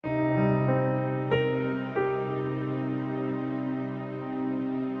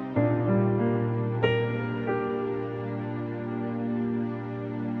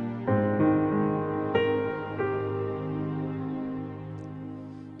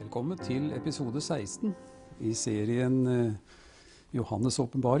Velkommen til episode 16 i serien Johannes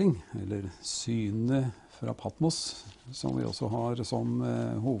åpenbaring, eller Synene fra Patmos, som vi også har som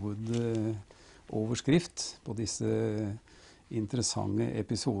hovedoverskrift på disse interessante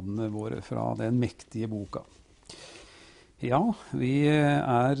episodene våre fra den mektige boka. Ja, vi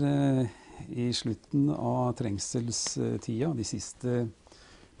er i slutten av trengselstida, de siste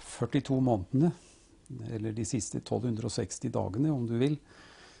 42 månedene, eller de siste 1260 dagene, om du vil.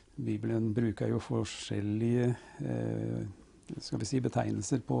 Bibelen bruker jo forskjellige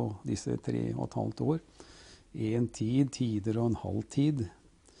betegnelser på disse 3,5 år. En tid, tider og en halv tid.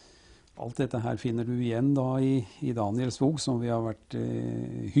 Alt dette her finner du igjen da i Daniels bok, som vi har vært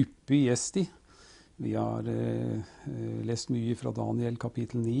hyppig gjest i. Vi har lest mye fra Daniel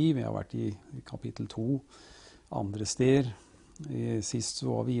kapittel 9, vi har vært i kapittel 2 andre steder. Sist så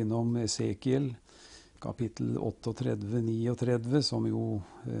var vi innom Esekiel, kapittel 38-39, som jo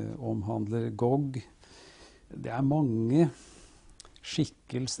omhandler Gog. Det er mange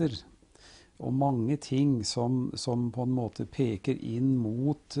skikkelser og mange ting som på en måte peker inn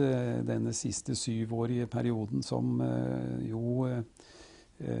mot denne siste 7-årige perioden som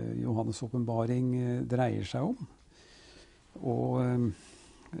Johannes åpenbaring dreier seg om. Og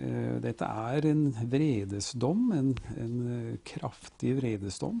dette er en vredesdom, en kraftig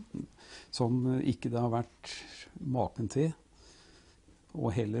vredesdom, som ikke det har vært maken til,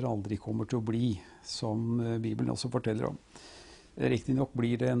 og heller aldri kommer til å bli, som Bibelen også forteller om. Riktig nok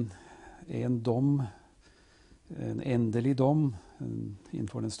blir det en dom, en endelig dom,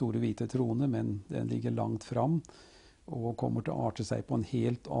 innenfor den store hvite trone, men den ligger langt fram, og kommer til å arte seg på en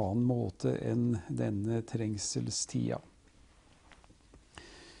helt annen måte enn denne trengselstida.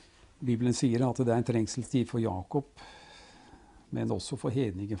 Bibelen sier at det er en trengselstid for Jakob, men også for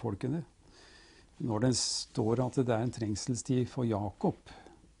hedningefolkene. Når det står at det er en trengselstid for Jakob,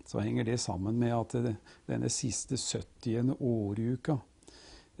 så henger det sammen med at denne siste 70. åruka,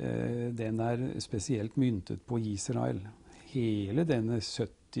 den er spesielt myntet på Israel. Hele disse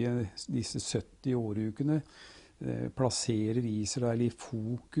 70 årukene plasserer Israel i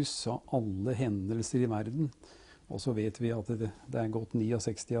fokus av alle hendelser i verden. Og så vet vi at det er gått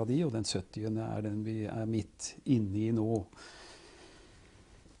 69 av de, og den 70. er den vi er midt inne i nå.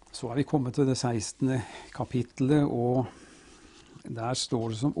 Så er vi kommet til det 16. kapittelet, og der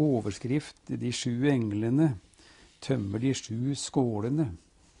står det som overskrift: de 7 englene tømmer de 7 skålene.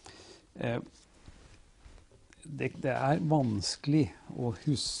 Det er vanskelig å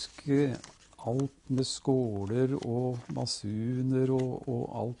huske alt med skåler og basuner og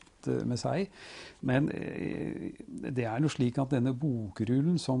alt med seg. Men det er jo slik at denne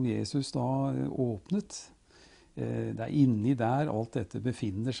bokrullen som Jesus da åpnet, det er inni der alt dette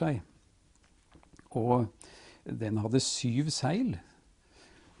befinner seg. Og den hadde 7 seil.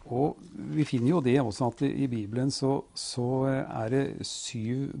 Og vi finner jo det også at i Bibelen så er det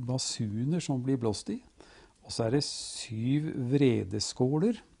 7 basuner som blir blåst i. Og så er det 7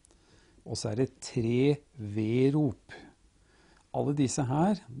 vredeskåler. Og så er det 3 vedrop. Alle disse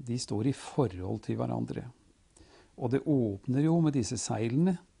her, de står i forhold til hverandre. Og det åpner jo med disse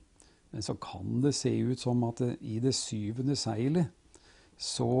seilene, men så kan det se ut som at i det 7. seilet,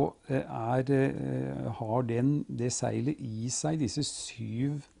 så har det seilet i seg disse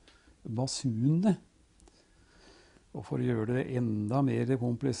 7 basunene. Og for å gjøre det enda mer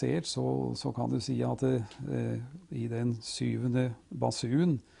komplisert, så kan du si at i den 7.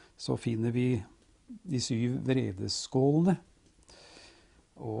 basun, så finner vi de 7 vredeskålene.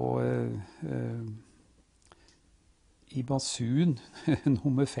 Og i basun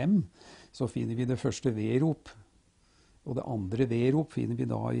nummer 5 så finner vi det første vedrop, og det andre vedrop finner vi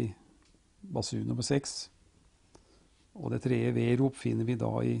da i basun nummer 6, og det 3. vedrop finner vi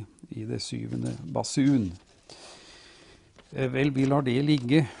da i det 7. basun. Vel, vi lar det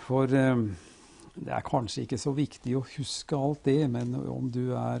ligge, for det er kanskje ikke så viktig å huske alt det, men om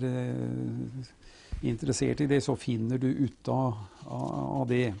du er interessert i det, så finner du ut av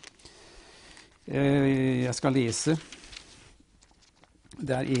det. Jeg skal lese.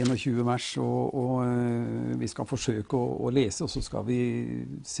 Det er 21 vers, og vi skal forsøke å lese, og så skal vi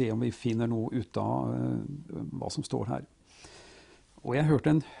se om vi finner noe ut av hva som står her. Og jeg hørte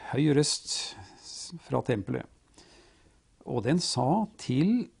en høy røst fra tempelet, og den sa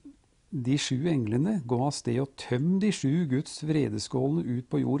til de 7 englene: gå av sted og tøm de 7 Guds vredeskålene ut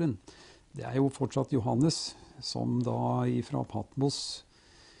på jorden. Det er jo fortsatt Johannes, som da fra Patmos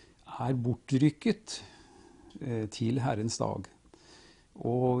er bortrykket til Herrens dag.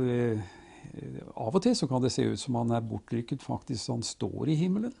 Og av og til så kan det se ut som han er bortrykket faktisk, han står i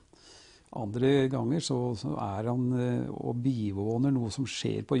himmelen. Andre ganger så er han og bivåner noe som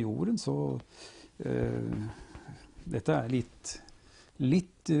skjer på jorden, så dette er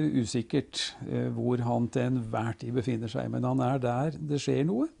litt usikkert hvor han til enhver tid befinner seg, men han er der det skjer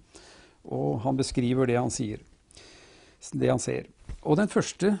noe, og han beskriver det han sier, det han ser. Og den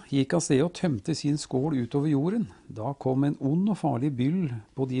første gikk av sted og tømte sin skål utover jorden. Da kom en ond og farlig byll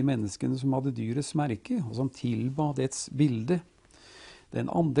på de menneskene som hadde dyrets merke, og som tilba dets bilde. Den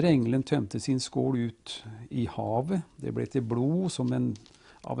andre engelen tømte sin skål ut i havet. Det ble til blod som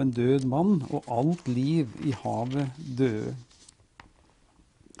av en død mann, og alt liv i havet døde.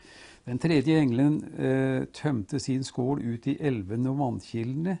 Den tredje engelen tømte sin skål ut i elvene og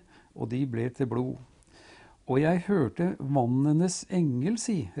vannkildene, og de ble til blod. Og jeg hørte vannenes engel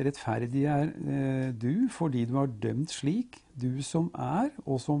si, rettferdig er du, fordi du har dømt slik, du som er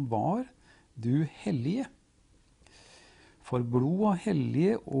og som var, du hellige. For blod av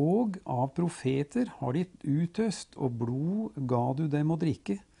hellige og av profeter har de utøst, og blod ga du dem å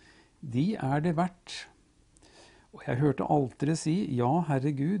drikke. De er det verdt. Og jeg hørte alteret si, ja,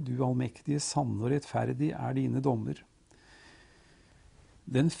 Herre Gud, du allmektige, sanne og rettferdig er dine dommer.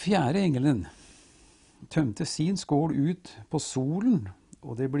 Den fjerde engelen tømte sin skål ut på solen,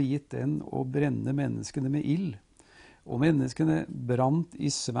 og det ble gitt den å brenne menneskene med ild. Og menneskene brant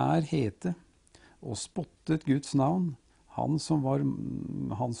i svær hete, og spottet Guds navn, han som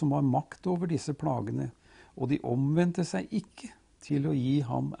var makt over disse plagene, og de omvendte seg ikke til å gi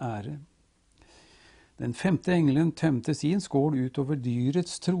ham ære. Den femte engelen tømte sin skål utover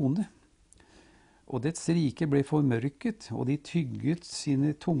dyrets trone, og dets rike ble formørket, og de tygget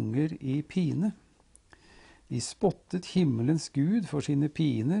sine tunger i pine. De spottet himmelens Gud for sine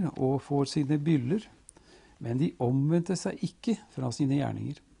piner og for sine byller, men de omvendte seg ikke fra sine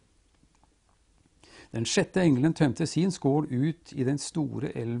gjerninger. Den sjette engelen tømte sin skål ut i den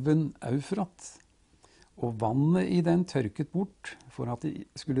store elven Eufrat, og vannet i den tørket bort for at det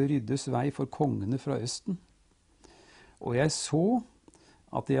skulle ryddes vei for kongene fra østen. Og jeg så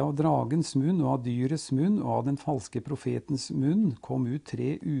at det av dragens munn og av dyrets munn og av den falske profetens munn kom ut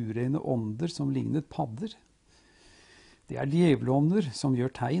 3 urene ånder som lignet padder. Det er djevleånder som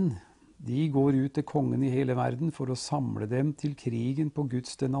gjør tegn. De går ut til kongen i hele verden for å samle dem til krigen på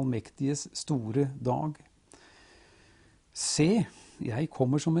Guds den allmektiges store dag. Se, jeg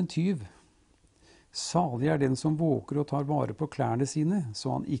kommer som en tyv. Salig er den som våker og tar vare på klærne sine,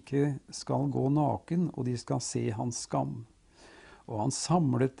 så han ikke skal gå naken, og de skal se hans skam. Og han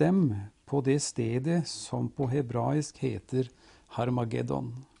samlet dem på det stedet som på hebraisk heter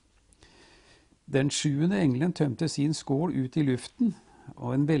Harmageddon. Den 7. engelen tømte sin skål ut i luften,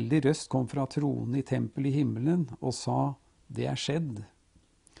 og en veldig røst kom fra tronen i tempelet i himmelen og sa, det er skjedd.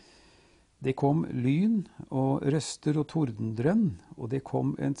 Det kom lyn og røster og tordendrønn, og det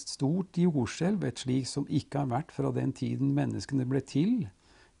kom et stort jordskjelv, et slik som ikke har vært fra den tiden menneskene ble til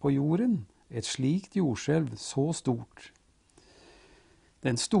på jorden, et slikt jordskjelv så stort.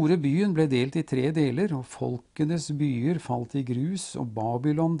 Den store byen ble delt i 3 deler, og folkenes byer falt i grus, og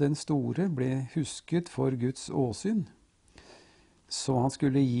Babylon den store ble husket for Guds åsyn. Så han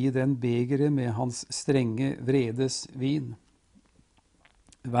skulle gi den begeret med hans strenge vredes vin.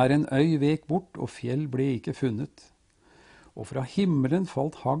 Hver en øy vek bort, og fjell ble ikke funnet. Og fra himmelen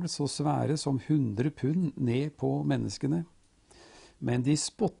falt hagl så svære som 100 pund ned på menneskene. Men de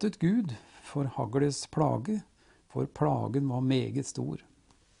spottet Gud for haglets plage, for plagen var meget stor.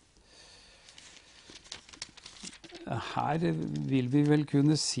 Her vil vi vel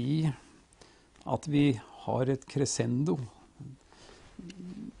kunne si at vi har et crescendo.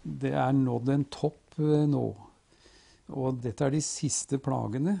 Det er nådd en topp nå, og dette er de siste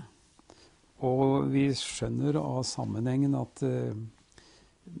plagene. Og vi skjønner av sammenhengen at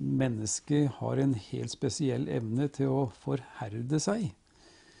mennesket har en helt spesiell evne til å forherde seg.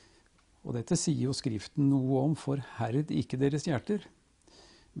 Og dette sier jo Skriften noe om, forherd ikke deres hjerter.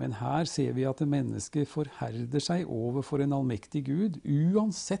 Men her ser vi at mennesket forherder seg overfor en allmektig Gud.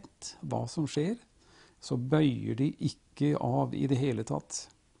 Uansett hva som skjer, så bøyer de ikke av i det hele tatt.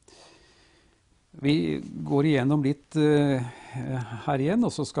 Vi går igjennom litt her igjen,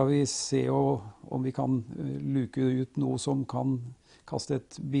 og så skal vi se om vi kan luke ut noe som kan kaste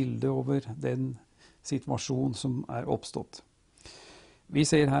et bilde over den situasjon som er oppstått. Vi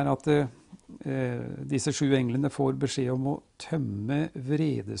ser her at disse 7 englene får beskjed om å tømme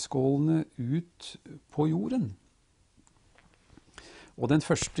vredeskålene ut på jorden. Og den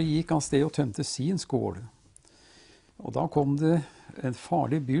første gikk av sted og tømte sin skål. Og da kom det en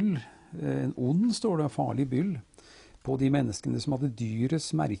farlig byll, en ond, står det, farlig byll, på de menneskene som hadde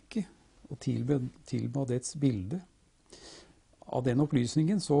dyrets merke og tilba dets bilde. av den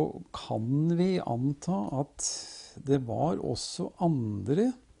opplysningen så kan vi anta at det var også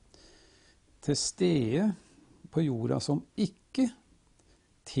andre til stede på jorda som ikke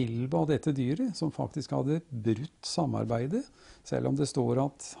tilba dette dyret, som faktisk hadde brutt samarbeidet, selv om det står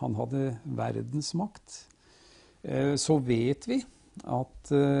at han hadde verdensmakt. Så vet vi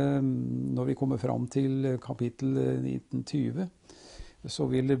at når vi kommer fram til kapittel 1920, så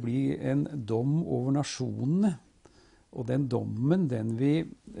vil det bli en dom over nasjonene. Og den dommen, den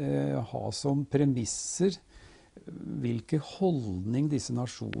vil ha som premisser hvilke holdning disse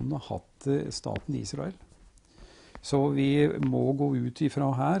nasjonene har hatt til staten Israel. Så vi må gå ut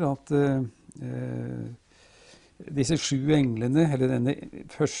ifra her at disse 7 englene, eller denne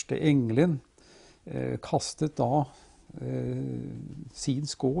første engelen, kastet da sin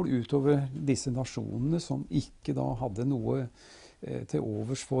skål utover disse nasjonene som ikke da hadde noe til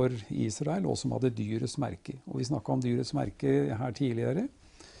overs for Israel, og som hadde dyrets merke. Og vi snakket om dyrets merke her tidligere,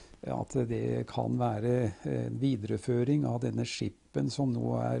 at det kan være en videreføring av denne skippen som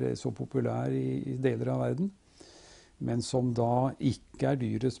nå er så populær i deler av verden, men som da ikke er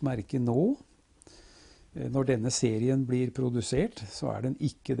dyrets merke nå. Når denne serien blir produsert, så er den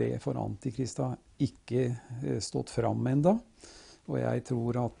ikke det, for Antikrist har ikke stått fram enda. Og jeg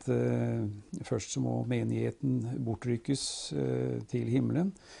tror at først så må menigheten bortrykkes til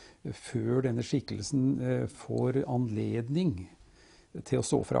himmelen, før denne skikkelsen får anledning til å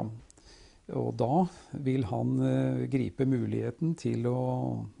stå fram. Og da vil han gripe muligheten til å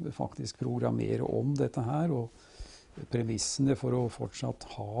faktisk programmere om dette her, og premissene for å fortsatt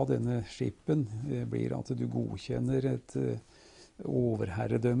ha denne skippen blir at du godkjenner et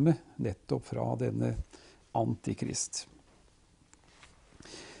overherredømme nettopp fra denne Antikrist.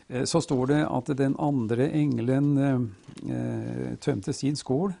 Så står det at den andre engelen tømte sin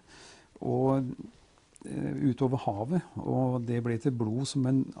skål og utover havet, og det ble til blod som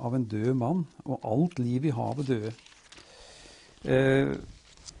av en død mann, og alt liv i havet døde.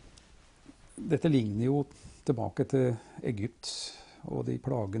 Dette ligner jo tilbake til Egypt og de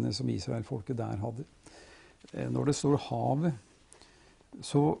plagene som Israel-folket der hadde. Når det står havet,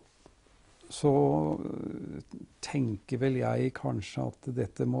 så tenker vel jeg kanskje at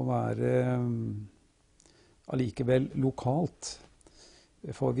dette må være allikevel lokalt.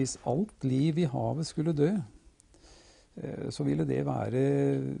 For hvis alt liv i havet skulle dø, så ville det være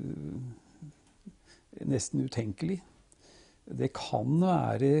nesten utenkelig. Det kan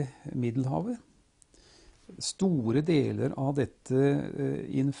være Middelhavet. Store deler av dette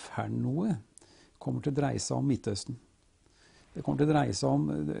infernoet kommer til å dreie seg om Midtøsten. Det kommer til å dreie seg om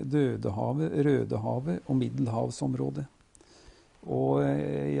Dødehavet, Rødehavet og Middelhavsområdet. Og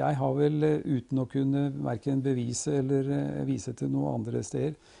jeg har vel, uten å kunne hverken bevise eller vise til noe andre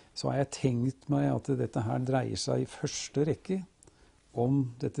steder, så har jeg tenkt meg at dette her dreier seg i første rekke om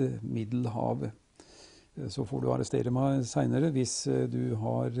dette Middelhavet. Så får du arrestere meg senere hvis du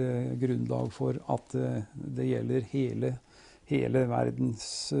har grunnlag for at det gjelder hele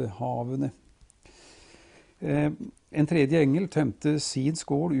verdenshavene. En tredje engel tømte sin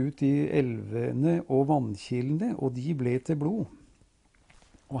skål ut i elvene og vannkildene, og de ble til blod.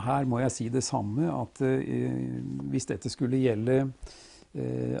 Og her må jeg si det samme, at hvis dette skulle gjelde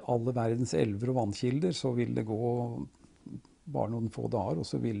alle verdens elver og vannkilder, så vil det gå bare noen få dager, og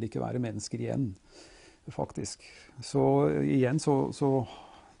så vil det ikke være mennesker igjen, faktisk. Så igjen så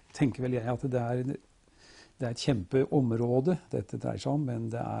tenker vel jeg at det er et kjempeområde dette dreier seg om, men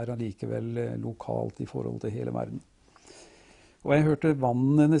det er allikevel lokalt i forhold til hele verden. Og jeg hørte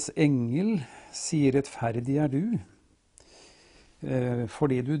vannenes engel sier rettferdig er du,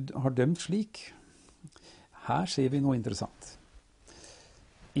 fordi du har dømt slik. Her ser vi noe interessant.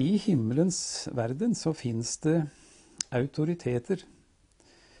 I himmelens verden så finnes det autoriteter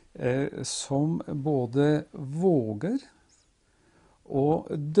som både våger å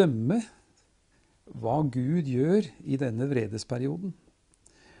dømme hva Gud gjør i denne vredesperioden.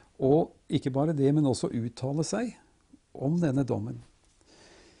 Og ikke bare det, men også uttale seg om denne dommen.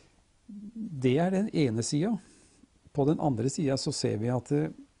 Det er den ene siden. På den andre siden så ser vi at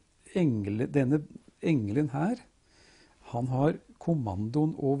denne engelen her, han har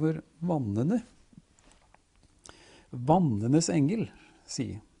kommandoen over vannene. Vannenes engel,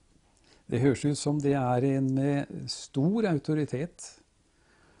 sier. Det høres ut som det er en med stor autoritet.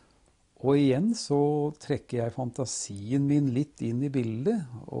 Og igjen så trekker jeg fantasien min litt inn i bildet,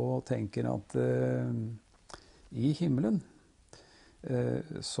 og tenker at i himmelen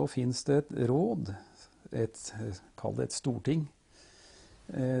så finnes det et råd, kall det et storting,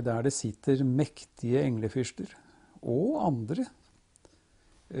 der det sitter mektige englefyrster og andre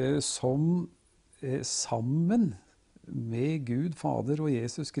som sammen med Gud Fader og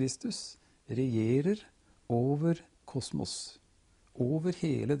Jesus Kristus regjerer over kosmos, over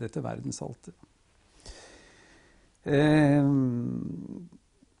hele dette verdensaltet.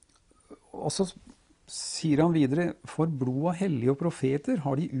 Og så sier han videre, for blod av hellige og profeter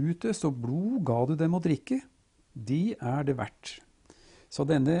har de utøst, og blod ga du dem å drikke. De er det verdt. Så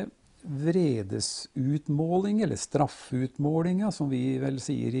denne vredesutmåling, eller straffutmålinga, som vi vel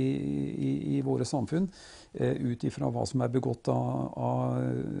sier i våre samfunn, ut ifra hva som er begått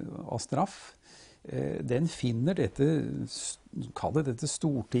av straff, den finner dette, kall det dette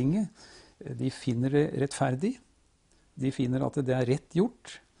Stortinget, de finner det rettferdig. De finner at det er rett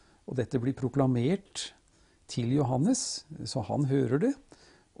gjort, og dette blir proklamert til Johannes, så han hører det.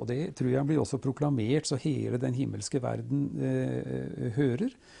 Og det tror jeg blir også proklamert, så hele den himmelske verden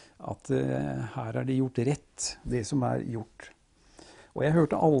hører at her er det gjort rett, det som er gjort. Og jeg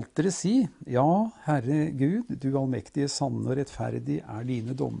hørte alteret si, ja, Herre Gud, du allmektige, sanne og rettferdig er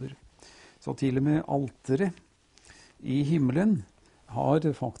dine dommer. Så til og med alteret i himmelen har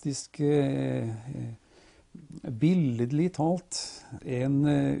faktisk billedlig talt en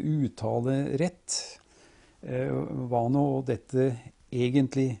uttalerett, hva nå dette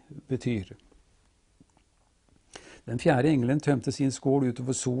egentlig betyr. Den fjerde engelen tømte sin skål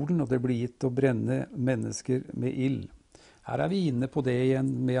utover solen, og det ble gitt å brenne mennesker med ild. Her er vi inne på det igjen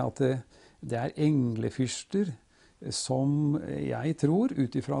med at det er englefyrster som jeg tror,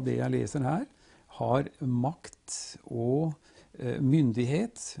 ut ifra det jeg leser her, har makt og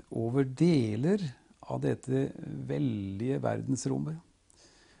myndighet over deler av dette veldige verdensrommet.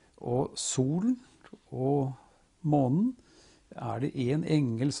 Og solen og månen er det en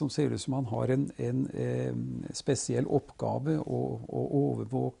engel som ser ut som han har en spesiell oppgave å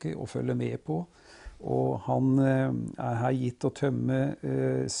overvåke og følge med på. Og han er her gitt å tømme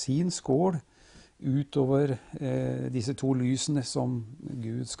sin skål utover disse to lysene som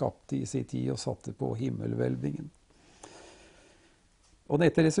Gud skapte i sin tid og satte på himmelhvelvingen. Og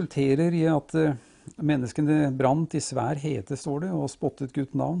dette resulterer i at menneskene brant i svær hete, står det, og spottet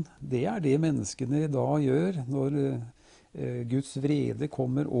Guds navn. Det er det menneskene da gjør når Guds vrede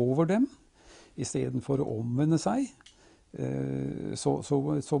kommer over dem, i stedet for å omvende seg.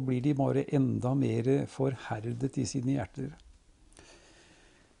 Så blir de bare enda mer forherdet i sine hjerter.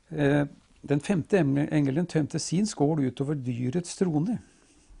 Den femte engelen tømte sin skål utover dyrets trone,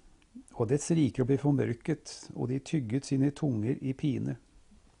 og dets riker ble formørket, og de tygget sine tunger i pine.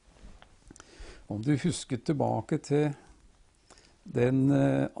 Om du husker tilbake til den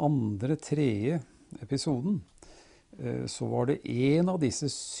tredje episoden, så var det en av disse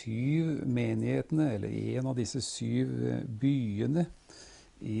 7 menighetene, eller en av disse 7 byene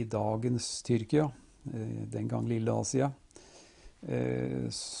i dagens Tyrkia, den gang Lille Asia,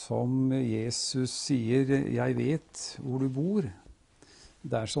 som Jesus sier, jeg vet hvor du bor,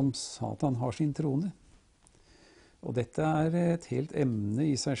 der som Satan har sin trone. Og dette er et helt emne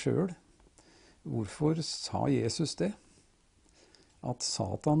i seg selv. Hvorfor sa Jesus det? At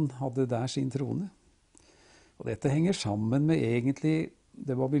Satan hadde der sin trone? Og dette henger sammen med egentlig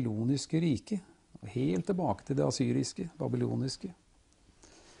det babyloniske riket, helt tilbake til det assyriske, babyloniske.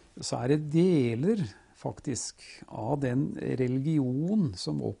 Så er det deler faktisk av den religion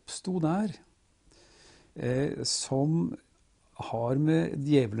som oppstod der, som har med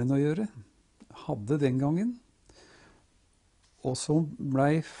djevelen å gjøre, hadde den gangen, og som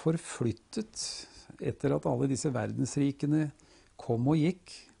ble forflyttet etter at alle disse verdensrikene kom og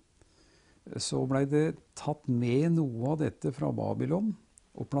gikk. Så ble det tatt med noe av dette fra Babylon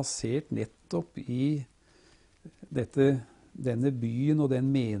og plassert nettopp i denne byen og den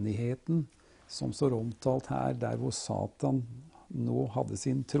menigheten som står omtalt her, der hvor Satan nå hadde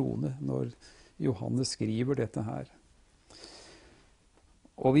sin trone, når Johannes skriver dette her.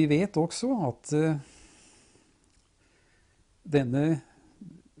 Og vi vet også at denne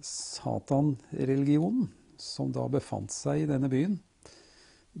Satan-religionen, som da befant seg i denne byen,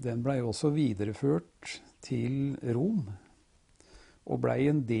 den ble også videreført til Rom, og ble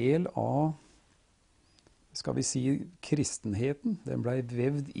en del av, skal vi si, kristenheten. Den ble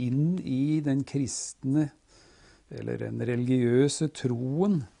vevd inn i den kristne, eller den religiøse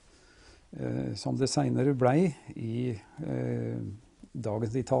troen, som det senere ble i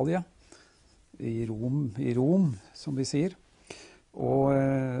dagens Italia, i Rom, som vi sier. Og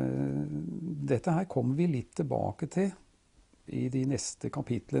dette her kommer vi litt tilbake til i de neste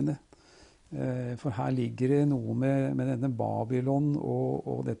kapitlene. For her ligger det noe med denne Babylon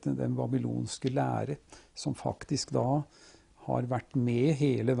og den babylonske lære, som faktisk da har vært med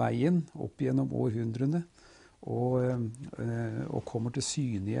hele veien opp gjennom århundrene, og kommer til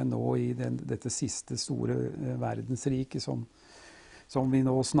syne igjen nå i dette siste store verdensriket som vi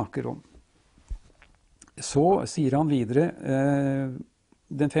nå snakker om. Så sier han videre,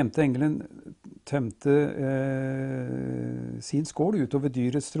 den femte engelen tømte sin skål utover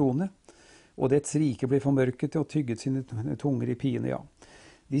dyrets trone, og dets rike ble formørket og tygget sine tunger i pine, ja.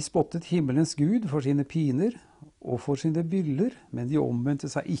 De spottet himmelens Gud for sine piner og for sine byller, men de omvendte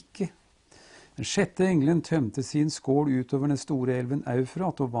seg ikke. Den sjette engelen tømte sin skål utover den store elven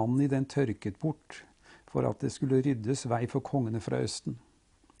Eufrat, og vannet i den tørket bort, for at det skulle ryddes vei for kongene fra østen.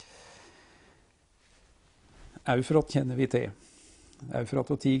 Eufrat kjenner vi til.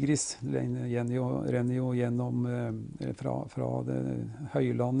 Eufrat og Tigris renner jo gjennom fra det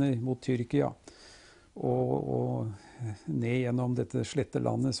høylandet mot Tyrkia, og ned gjennom dette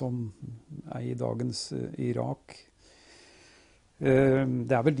slettelandet som er i dagens Irak.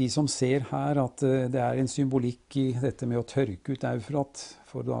 Det er vel de som ser her at det er en symbolikk i dette med å tørke ut Eufrat,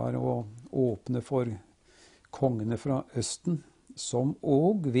 for da å åpne for kongene fra østen, som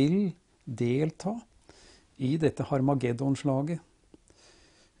også vil delta i dette Harmageddon-slaget.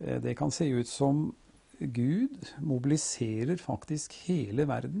 Det kan se ut som Gud mobiliserer faktisk hele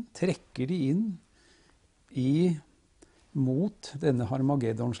verden, trekker de inn mot denne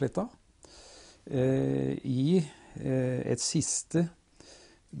Harmageddon-sletta, i et siste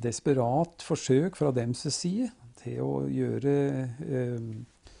desperat forsøk fra dems side til å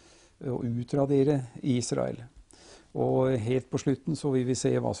utradere Israel. Og helt på slutten så vil vi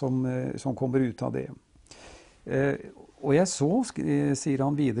se hva som kommer ut av det. Og jeg så, sier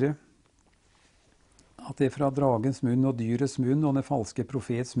han videre, at det fra dragens munn og dyrets munn og den falske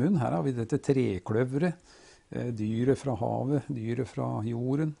profets munn, her har vi dette trekløveret, dyret fra havet, dyret fra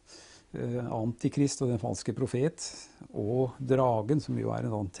jorden, antikrist og den falske profet, og dragen, som jo er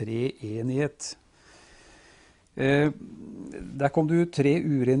en treenighet. Der kom det ut 3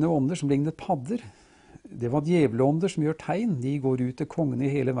 urene ånder som lignet padder. Det var djevleånder som gjør tegn. De går ut til kongene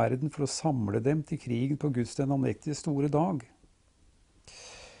i hele verden for å samle dem til krigen på Guds den allmektige store dag.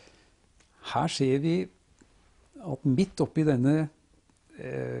 Her ser vi at midt oppi denne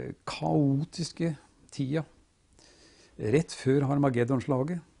kaotiske tida, rett før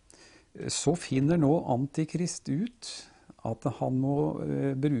Harmageddon-slaget, så finner nå Antikrist ut at han må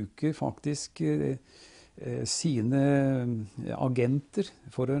bruke faktisk sine agenter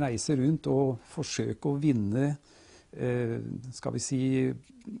for å reise rundt og forsøke å vinne, skal vi si,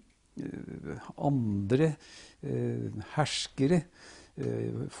 andre herskere,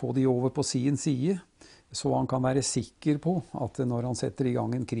 få de over på sin side, så han kan være sikker på at når han setter i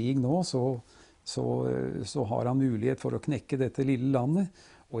gang en krig nå, så har han mulighet for å knekke dette lille landet.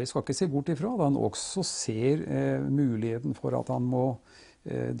 Og jeg skal ikke se bort ifra at han også ser muligheten for at han må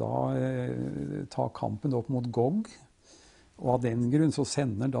ta kampen opp mot Gog. Og av den grunn så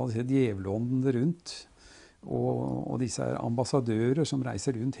sender da disse djevleåndene rundt, og disse ambassadører som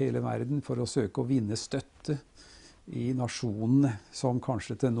reiser rundt hele verden for å søke å vinne støtte i nasjonene som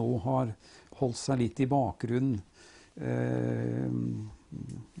kanskje til nå har holdt seg litt i bakgrunnen.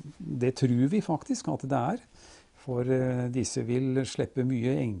 Det tror vi faktisk at det er, for disse vil slippe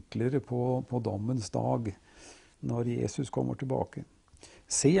mye enklere på dommens dag når Jesus kommer tilbake.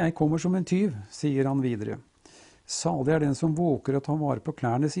 Se, jeg kommer som en tyv, sier han videre. Salig er den som våker og tar vare på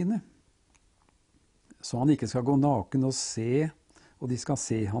klærne sine, så han ikke skal gå naken og de skal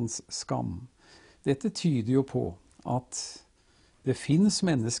se hans skam. Dette tyder jo på at det finnes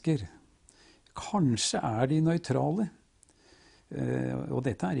mennesker, kanskje er de nøytrale, og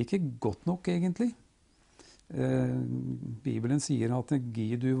dette er ikke godt nok egentlig. Bibelen sier at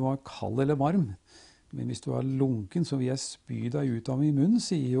gi du var kald eller varm, men hvis du er lunken så vil jeg spy deg ut av min munn,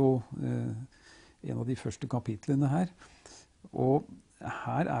 sier jo en av de første kapitlene her. Og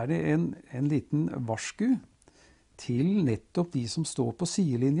her er det en liten varsku til nettopp de som står på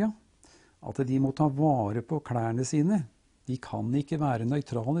sidelinja, at de må ta vare på klærne sine. De kan ikke være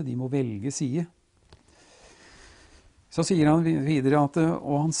nøytrale, de må velge side. Så sier han videre at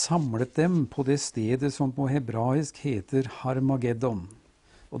og han samlet dem på det stedet som på hebraisk heter Harmageddon.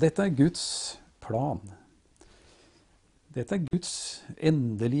 Og dette er Guds plan. Dette er Guds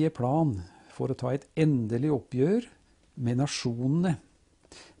endelige plan for å ta et endelig oppgjør med nasjonene.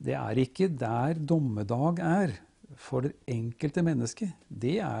 Det er ikke der dommedag er for det enkelte menneske.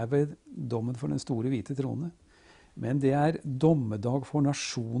 Det er ved dommen for den store hvite trone. Men det er dommedag for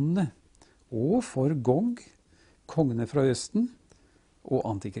nasjonene og for Gog, kongene fra Østen og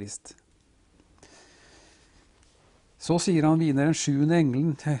Antikrist. Så sier han videre, den 7.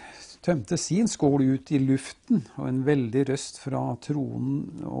 engelen tømte sin skål ut i luften, og en veldig røst fra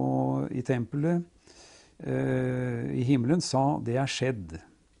tronen og i tempelet i himmelen sa det skjedd.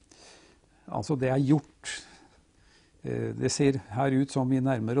 Altså det gjort. Det ser her ut som vi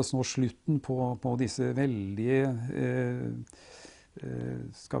nærmer oss nå slutten på disse veldige,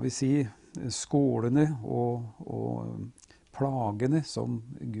 skal vi si, skålene og plagene som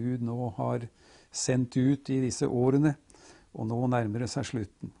Gud nå har sendt ut i disse årene, og nå nærmer det seg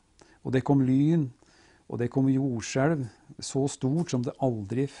slutten. Og det kom lyn, og det kom jordskjelv, så stort som det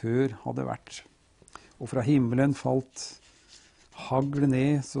aldri før hadde vært. Og fra himmelen falt hagl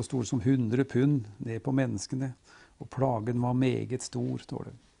ned, så stor som 100 pund, ned på menneskene, og plagen var meget stor,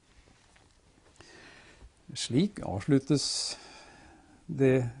 står det. Slik avsluttes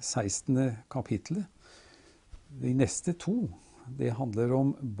det 16. kapittelet. De neste 2, det handler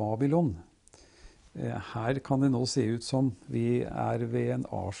om Babylon. Her kan det nå se ut som vi ved en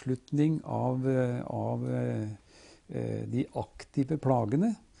avslutning av de aktive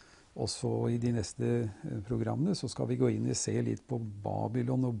plagene. Og så i de neste programmene så skal vi gå inn og se litt på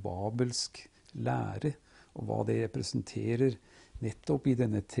Babylon og babelsk lære, og hva det representerer nettopp i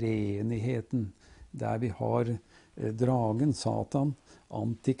denne treenigheten, der vi har dragen, Satan,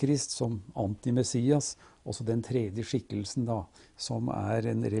 antikrist som antimessias, og så den tredje skikkelsen da, som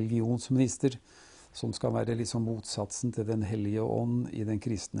en religionsminister, som skal være liksom motsatsen til den hellige ånd i den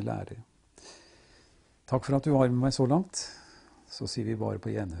kristne lære. Takk for at du var med meg så langt, så sier vi bare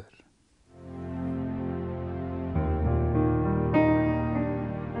på gjenhør.